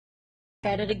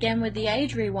At it again with the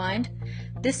age rewind.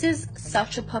 This is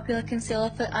such a popular concealer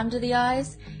for under the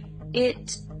eyes.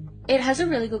 It has a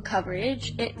really good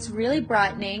coverage. It's really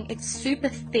brightening. It's super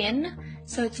thin,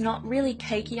 so it's not really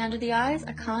cakey under the eyes.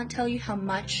 I can't tell you how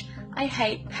much I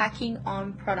hate packing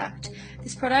on product.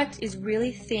 This product is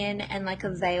really thin and like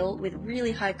a veil with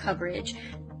really high coverage.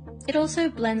 It also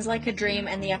blends like a dream,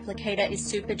 and the applicator is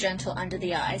super gentle under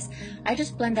the eyes. I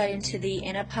just blend that into the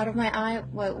inner part of my eye.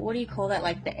 What do you call that?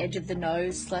 Like the edge of the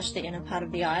nose / the inner part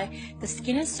of the eye. The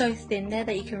skin is so thin there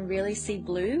that you can really see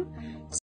blue.